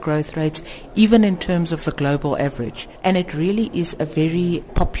very high growth rates even in terms of the global average. And it really is a very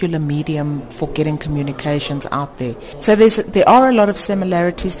popular medium for getting communications out there. So there are a lot of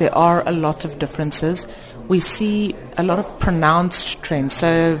similarities, there are a lot of differences. We see a lot of pronounced trends.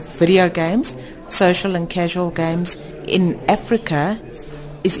 So video games, social and casual games in Africa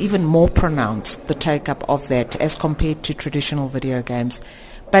is even more pronounced, the take-up of that, as compared to traditional video games.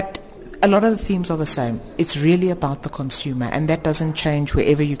 But a lot of the themes are the same. It's really about the consumer, and that doesn't change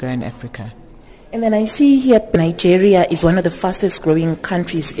wherever you go in Africa. And then I see here Nigeria is one of the fastest growing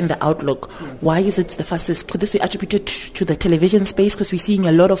countries in the Outlook. Why is it the fastest? Could this be attributed to the television space? Because we're seeing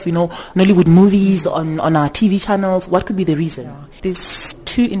a lot of, Nollywood movies on our TV channels. What could be the reason? There's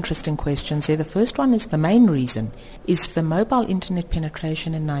two interesting questions here. The first one is the main reason is the mobile internet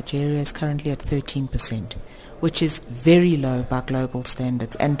penetration in Nigeria is currently at 13%, which is very low by global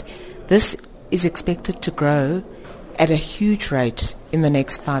standards. And this is expected to grow at a huge rate in the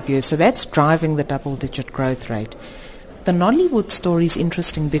next 5 years. So that's driving the double-digit growth rate. The Nollywood story is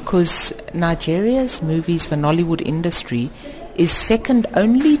interesting because Nigeria's movies, the Nollywood industry, is second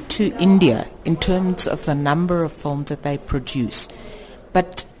only to India in terms of the number of films that they produce.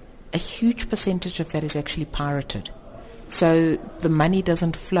 But a huge percentage of that is actually pirated. So the money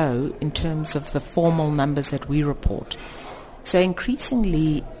doesn't flow in terms of the formal numbers that we report. So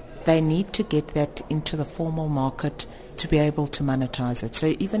increasingly, they need to get that into the formal market to be able to monetize it.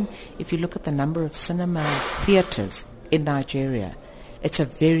 So even if you look at the number of cinema theaters in Nigeria, it's a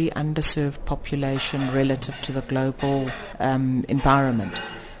very underserved population relative to the global environment.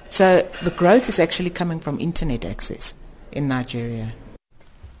 So the growth is actually coming from internet access in Nigeria.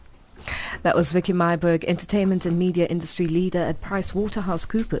 That was Vicky Myburgh, entertainment and media industry leader at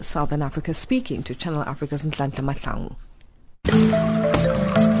PricewaterhouseCoopers, Southern Africa, speaking to Channel Africa's Nhlanhla Mahlangu.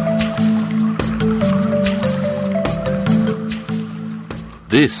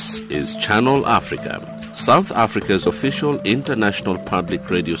 This is Channel Africa, South Africa's official international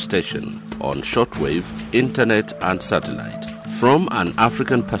public radio station on shortwave, internet and satellite. From an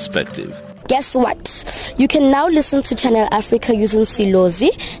African perspective, guess what? You can now listen to Channel Africa using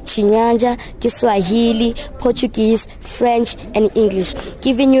Silozi, Chinyanja, Kiswahili, Portuguese, French and English,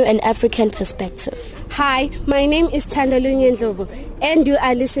 giving you an African perspective. Hi, my name is Tandalunye Ndlovu and you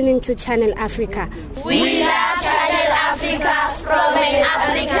are listening to Channel Africa. We love Channel Africa from an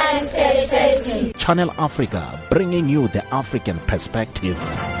African perspective. Channel Africa, bringing you the African perspective.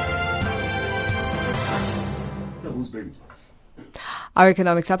 Our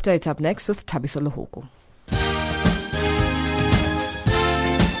economics update up next with Tabiso Lohoko.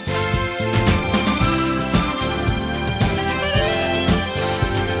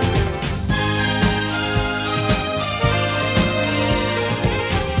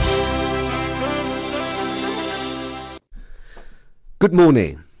 Good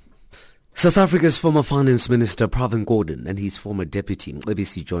morning. South Africa's former Finance Minister Pravin Gordhan and his former deputy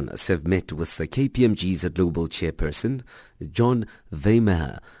Cebisi Jonas have met with the KPMG's global chairperson John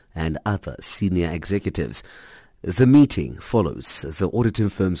Weimayer and other senior executives. The meeting follows the auditing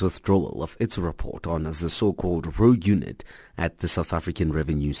firm's withdrawal of its report on the so-called rogue unit at the South African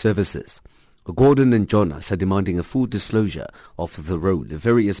Revenue Services. Gordhan and Jonas are demanding a full disclosure of the role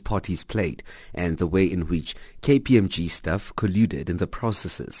various parties played and the way in which KPMG staff colluded in the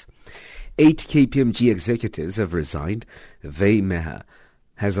processes. 8 KPMG executives have resigned. Weimayer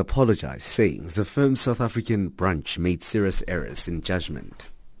has apologized, saying the firm's South African branch made serious errors in judgment.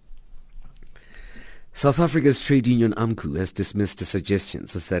 South Africa's trade union AMCU has dismissed the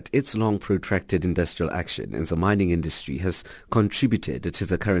suggestions that its long protracted industrial action in the mining industry has contributed to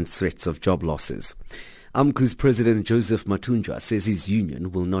the current threats of job losses. AMCU's president Joseph Mathunjwa says his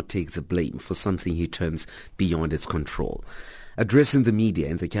union will not take the blame for something he terms beyond its control. Addressing the media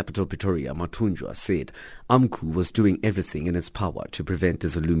in the capital Pretoria, Mathunjwa said AMCU was doing everything in its power to prevent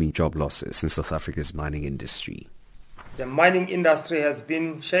the looming job losses in South Africa's mining industry. The mining industry has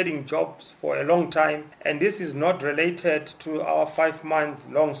been shedding jobs for a long time, and this is not related to our 5 months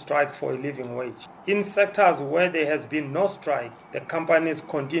long strike for a living wage. In sectors where there has been no strike, the companies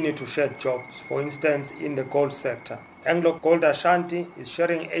continue to shed jobs. For instance, in the gold sector. Anglo Gold Ashanti is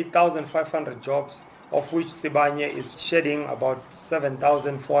shedding 8,500 jobs, of which Sibanye is shedding about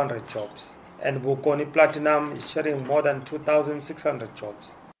 7,400 jobs. And Bokoni Platinum is shedding more than 2,600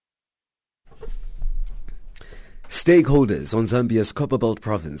 jobs. Stakeholders on Zambia's Copperbelt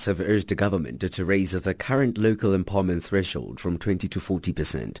province have urged the government to raise the current local empowerment threshold from 20 to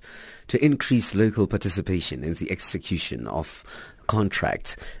 40% to increase local participation in the execution of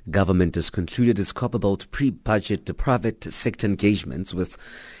contracts. Government has concluded its Copperbelt pre-budget private sector engagements with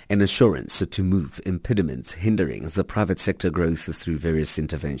an assurance to move impediments hindering the private sector growth through various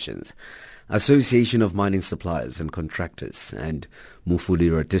interventions. Association of Mining Suppliers and Contractors and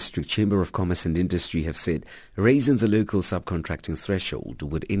Mufulira District Chamber of Commerce and Industry have said raising the local subcontracting threshold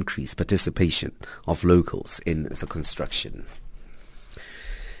would increase participation of locals in the construction.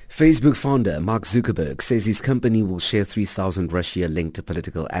 Facebook founder Mark Zuckerberg says his company will share 3,000 Russia-linked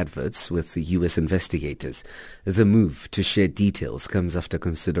political adverts with the U.S. investigators. The move to share details comes after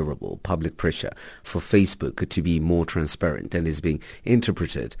considerable public pressure for Facebook to be more transparent and is being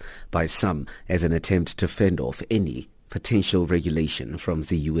interpreted by some as an attempt to fend off any potential regulation from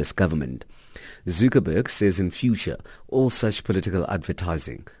the U.S. government. Zuckerberg says in future all such political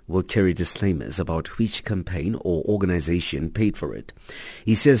advertising will carry disclaimers about which campaign or organization paid for it.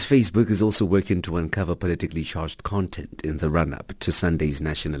 He says Facebook is also working to uncover politically charged content in the run-up to Sunday's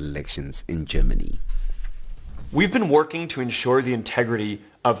national elections in Germany. We've been working to ensure the integrity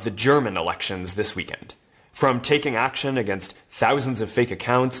of the German elections this weekend. From taking action against thousands of fake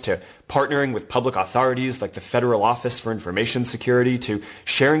accounts to partnering with public authorities like the Federal Office for Information Security to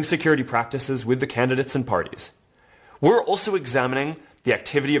sharing security practices with the candidates and parties. We're also examining the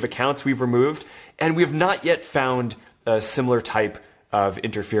activity of accounts we've removed, and we have not yet found a similar type of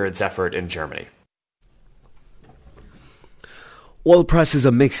interference effort in Germany. Oil prices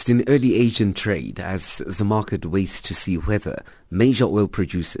are mixed in early Asian trade as the market waits to see whether major oil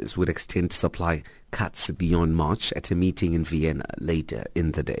producers would extend supply cuts beyond March at a meeting in Vienna later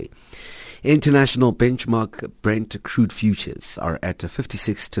in the day. International benchmark Brent crude futures are at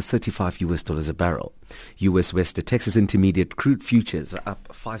 56 to 35 US dollars a barrel. US West Texas Intermediate crude futures are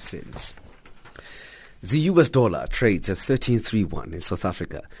up 5 cents. The US dollar trades at 13.31 in South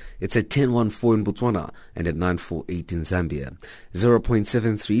Africa. It's at 10.14 in Botswana and at 9.48 in Zambia.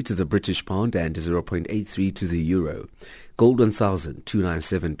 0.73 to the British pound and 0.83 to the euro. Gold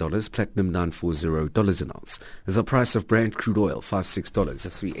 $1,297, platinum $940 an ounce. The price of Brent crude oil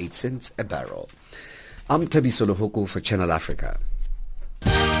 $56.38 a barrel. I'm Tabiso Lohoko for Channel Africa.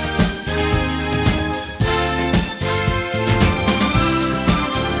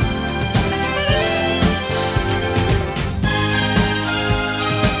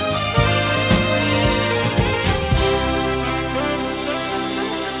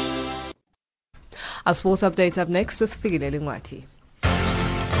 Our sports update up next with Figile Lingwati.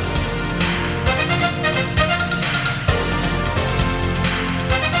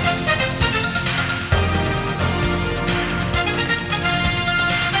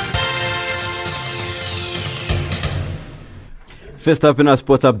 First up in our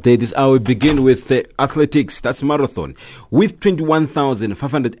sports update this hour, we begin with the athletics, that's marathon. With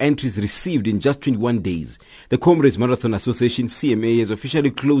 21,500 entries received in just 21 days, the Comrades Marathon Association, CMA, has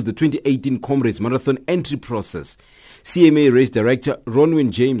officially closed the 2018 Comrades Marathon entry process. CMA race director Ronwin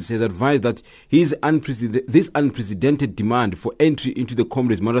James has advised that this unprecedented demand for entry into the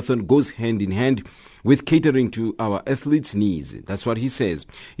Comrades Marathon goes hand in hand with catering to our athletes' needs. That's what he says.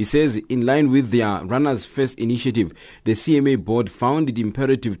 He says in line with their Runners First initiative, the CMA board found it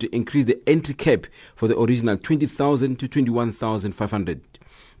imperative to increase the entry cap for the original 20,000 to 21,500.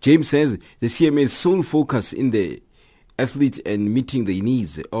 James says the CMA's sole focus in the athletes and meeting the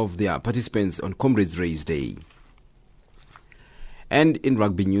needs of their participants on Comrades Race Day. And in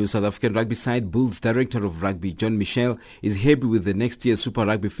rugby news, South African rugby side Bulls director of rugby John Michel is happy with the next year's Super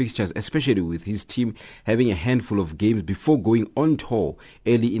Rugby fixtures, especially with his team having a handful of games before going on tour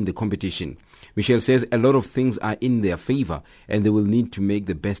early in the competition. Michel says a lot of things are in their favour and they will need to make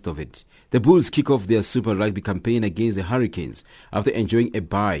the best of it. The Bulls kick off their Super Rugby campaign against the Hurricanes after enjoying a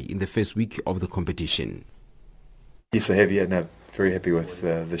bye in the first week of the competition. Yes, I have. Yeah, no, very happy with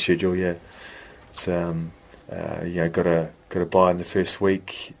the schedule. Yeah, it's got a bye in the first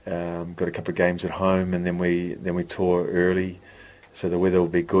week. Got a couple of games at home, and then we tour early, so the weather will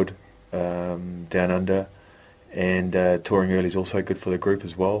be good down under, and touring early is also good for the group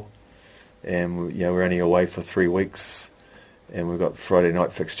as well. And we're only away for 3 weeks, and we've got Friday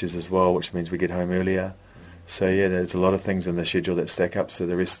night fixtures as well, which means we get home earlier. So yeah, there's a lot of things in the schedule that stack up. So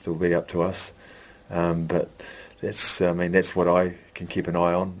the rest will be up to us, but that's what I can keep an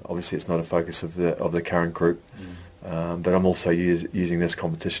eye on. Obviously, it's not a focus of the current group, but I'm also using this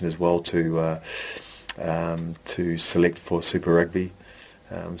competition as well to select for Super Rugby.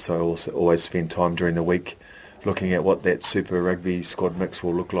 So I also always spend time during the week looking at what that Super Rugby squad mix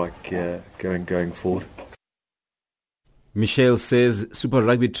will look like going forward. Michel says Super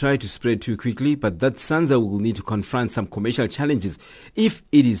Rugby tried to spread too quickly, but that SANZA will need to confront some commercial challenges if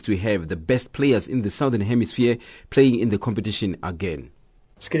it is to have the best players in the Southern Hemisphere playing in the competition again.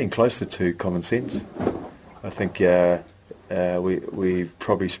 It's getting closer to common sense. I think we've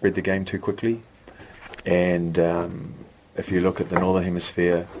probably spread the game too quickly, and if you look at the Northern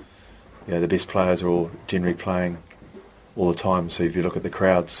Hemisphere, the best players are all generally playing all the time. So if you look at the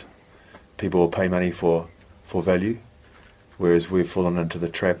crowds, people will pay money for value, whereas we've fallen into the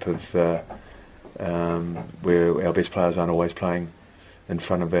trap of where our best players aren't always playing in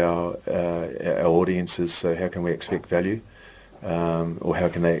front of our audiences. So how can we expect value, or how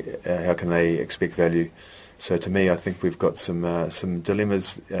can they expect value? So to me, I think we've got some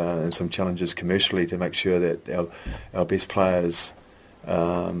dilemmas and some challenges commercially to make sure that our best players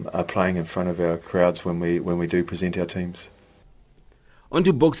are playing in front of our crowds when we do present our teams. On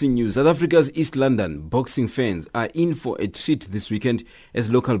to boxing news. South Africa's East London boxing fans are in for a treat this weekend as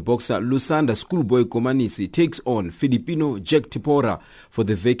local boxer Lusanda Schoolboy Komanisi takes on Filipino Jack Tipora for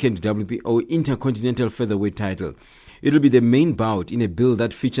the vacant WBO Intercontinental Featherweight title. It will be the main bout in a bill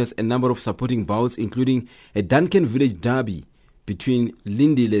that features a number of supporting bouts, including a Duncan Village derby between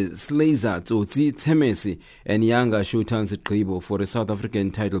Lindile Slazer Tsotsi Temesi and Yanga Showtowns Xibo for a South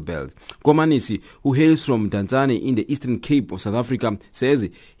African title belt. Komanisi, who hails from Danzane in the Eastern Cape of South Africa, says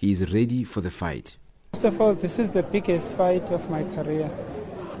he is ready for the fight. First of all, this is the biggest fight of my career.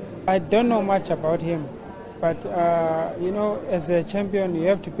 I don't know much about him, but as a champion, you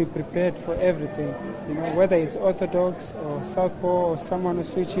have to be prepared for everything. Whether it's orthodox or southpaw or someone who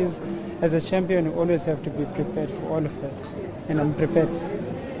switches, as a champion, you always have to be prepared for all of that. And I'm prepared.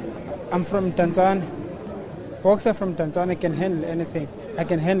 I'm from Tanzania. Boxer from Tanzania can handle anything. I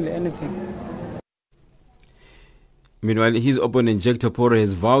can handle anything. Meanwhile, his opponent Jack Tipora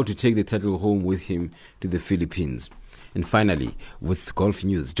has vowed to take the title home with him to the Philippines. And finally, with golf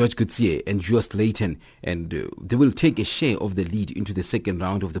news, George Coetzee and Jost Leighton, and they will take a share of the lead into the second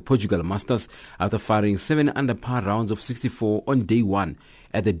round of the Portugal Masters after firing 7 under par rounds of 64 on day one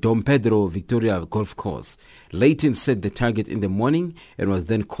at the Dom Pedro Victoria golf course. Leighton set the target in the morning and was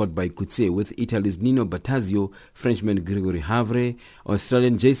then caught by Coetzee, with Italy's Nino Battazio, Frenchman Gregory Havre,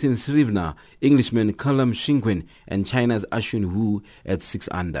 Australian Jason Scrivener, Englishman Callum Shinkwin, and China's Ashun Wu at 6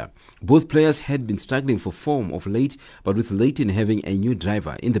 under. Both players had been struggling for form of late, but with Leighton having a new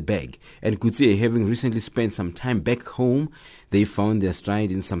driver in the bag and Coetzee having recently spent some time back home, they found their stride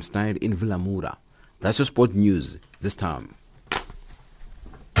in some style in Villamoura. That's your sport news this time.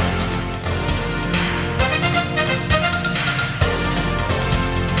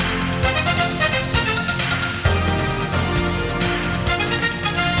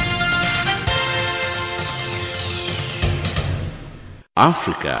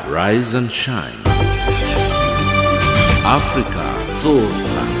 Africa, rise and shine. Africa,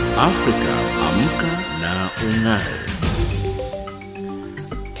 zorka. Africa, amka na ungae.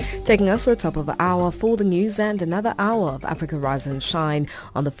 Taking us to the top of the hour for the news and another hour of Africa Rise and Shine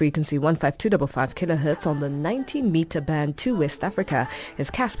on the frequency 15255 kilohertz on the 19-meter band to West Africa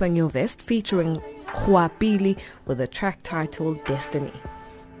is Casper Nyovest featuring Huapili with a track titled Destiny.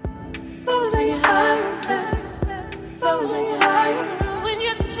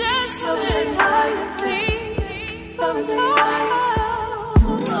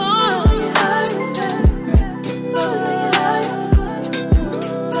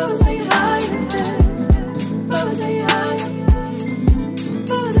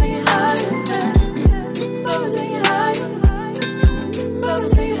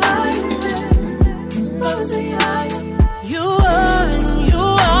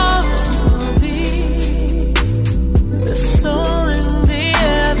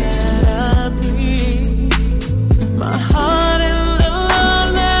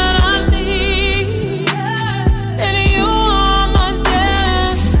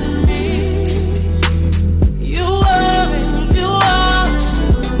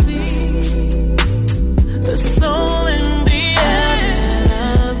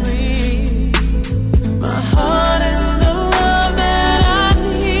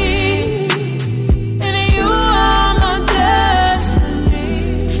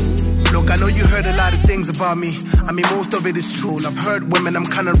 Me. I mean, most of it is true. I've heard women, I'm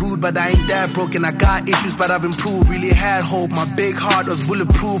kinda rude, but I ain't that broken. I got issues, but I've improved. Really had hope. My big heart was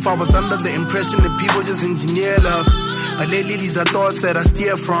bulletproof. I was under the impression that people just engineer love. But lately, these are thoughts that I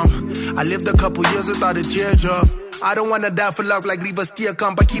steer from. I lived a couple years without a teardrop. I don't wanna die for love like leave a steer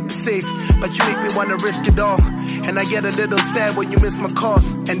camp. I keep it safe, but you make me wanna risk it all. And I get a little sad when you miss my calls.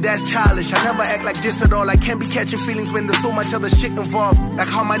 And that's childish, I never act like this at all. I can't be catching feelings when there's so much other shit involved. Like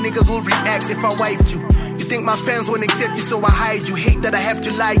how my niggas will react if I wiped you. You think my fans won't accept you, so I hide you. Hate that I have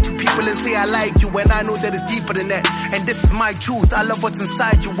to lie to people and say I like you, when I know that it's deeper than that. And this is my truth, I love what's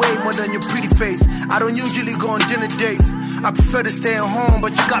inside you way more than your pretty face. I don't usually go on dinner dates, I prefer to stay at home,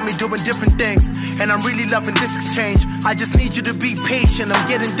 but you got me doing different things. And I'm really loving this exchange. I just need you to be patient, I'm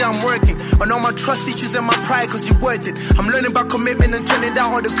getting done working on all my trust issues and my pride, cause you're worth it. I'm learning about commitment and turning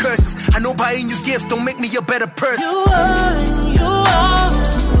down all the curses. I know buying you gifts don't make me a better person. You are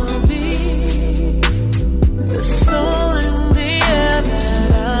will be the soul in the air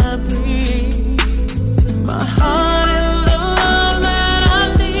that I breathe. My heart and the love that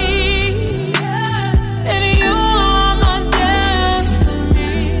I need. And you are my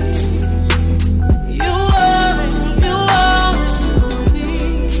destiny. You are will be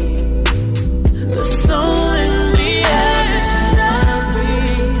the soul in the air that I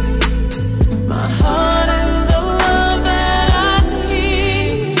breathe. My heart and the love that I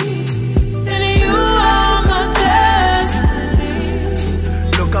need. And you are my destiny.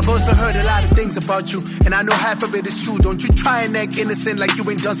 Look, I've also heard a lot of things about you, and I know half of it is true. Don't you try and act innocent like you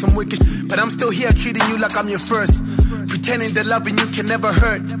ain't done some wicked sh- but I'm still here treating you like I'm your first, pretending that loving you can never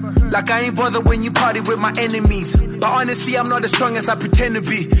hurt. Like I ain't bothered when you party with my enemies, but honestly I'm not as strong as I pretend to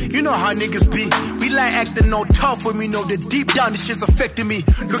be. You know how niggas be, we like acting all tough when we know that deep down this shit's affecting me.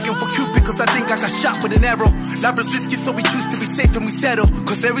 Looking for Cupid cause I think I got shot with an arrow. Love is risky so we choose to be safe and we settle,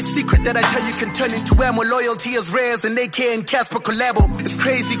 cause every secret that I tell you can turn into ammo. Loyalty is rare as an AK and Casper collabo. It's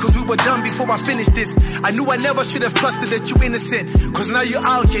crazy cause we were done before I finished this. I knew I never should have trusted that you innocent, cause now you're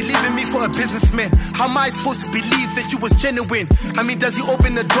out here leaving me for a businessman. How am I supposed to believe that you was genuine? I mean, does he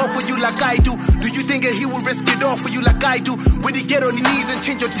open the door for you like I do? Do you think that he would risk it all for you like I do? Would he get on his knees and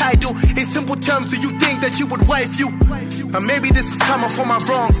change your title? In simple terms, do you think that you would wife you? Or maybe this is karma for my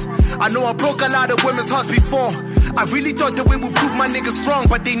wrongs. I know I broke a lot of women's hearts before. I really thought that we would prove my niggas wrong,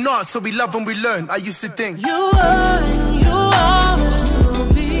 but they not, so we love and we learn. I used to think you are